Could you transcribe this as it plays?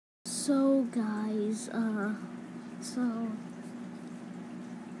So guys, so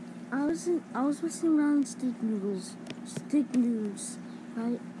I was messing around stick noodles,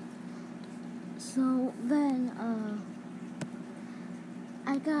 right? So then,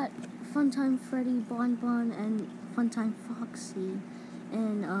 I got Funtime Freddy, Bon, and Funtime Foxy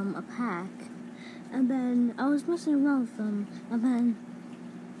in a pack, and then I was messing around with them, and then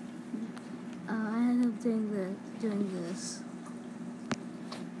I ended up doing this.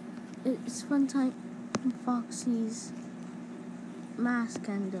 It's Funtime Foxy's mask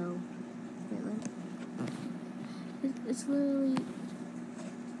endo. It's literally,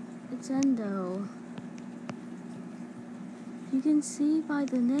 it's endo. You can see by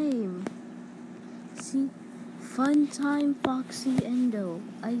the name. See, Funtime Foxy Endo,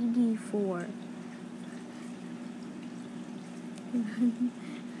 ID 4.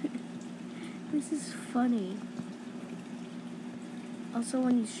 This is funny. Also,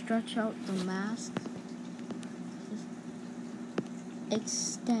 when you stretch out the mask,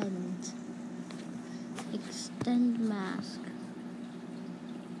 extend mask.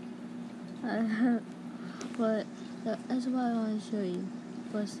 But that's what I want to show you.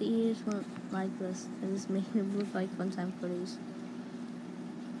 Plus, the ears weren't like this. I just made it look like Funtime Freddy's.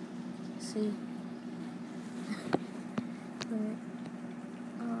 See? But,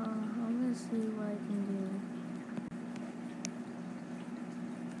 I'm gonna see what I can do.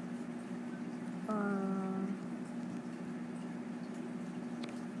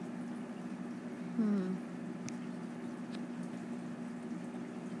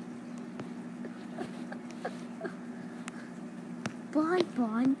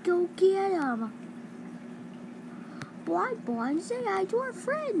 Bon, go get him. Bon, say hi to our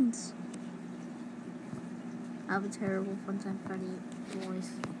friends. I have a terrible Funtime Freddy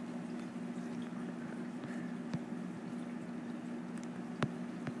voice.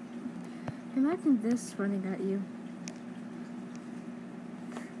 Imagine this running at you.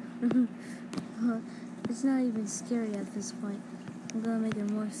 It's not even scary at this point. I'm gonna make it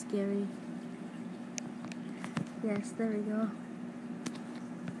more scary. Yes, there we go.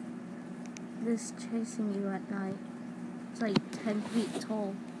 This chasing you at night. It's like 10 feet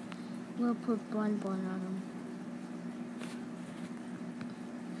tall. We'll put Bon on him.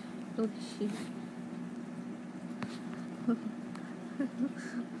 Oh shit.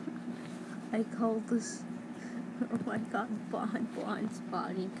 I called this. Oh my god, Bon's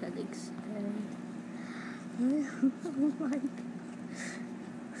body could extend. Oh my god.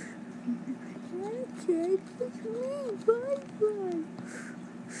 Okay, it's me, Bon.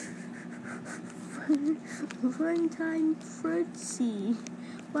 Funtime Fritzy.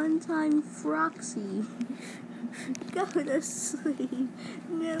 Funtime Froxy. Go to sleep.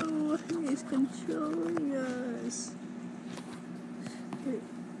 No one is controlling us.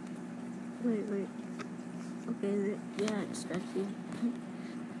 Wait. Okay, yeah, it's stretchy.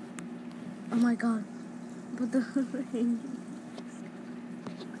 Oh my god. But the rain.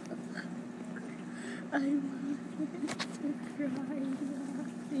 I wanted to cry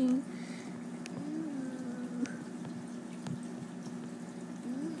laughing.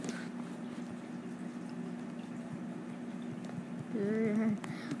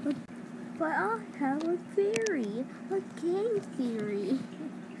 But I have a theory, a game theory.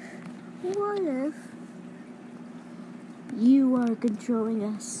 What if you are controlling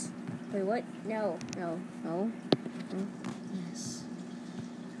us? Wait, what? No. Yes.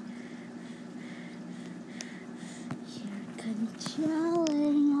 You're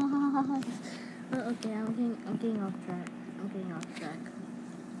controlling us. Oh, okay, I'm getting off track.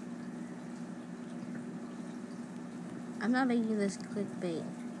 I'm not making this clickbait.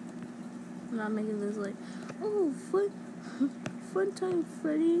 I'm not making this like, oh, Funtime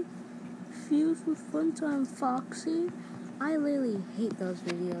Freddy fused with Funtime Foxy. I literally hate those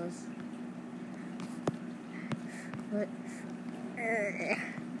videos. But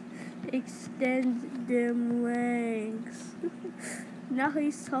extend them legs. Now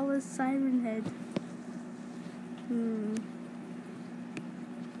he's tall as Siren Head.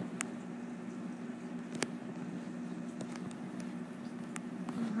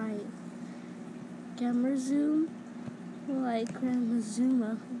 Alright. Camera zoom like Grandma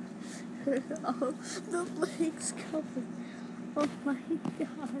Zuma. Oh, the legs covered. Oh my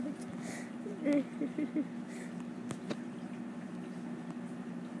god.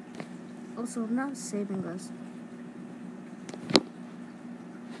 Also, I'm not saving us.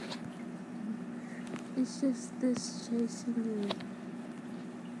 It's just this chasing you.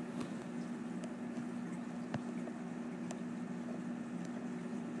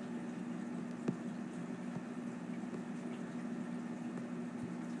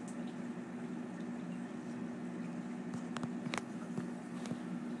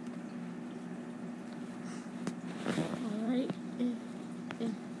 Alright.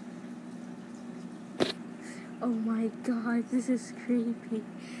 Oh my god, this is creepy.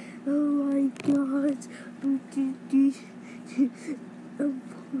 Oh my god.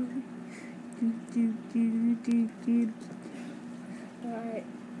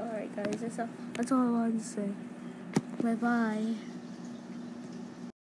 Alright guys, that's all I wanted to say. Bye bye.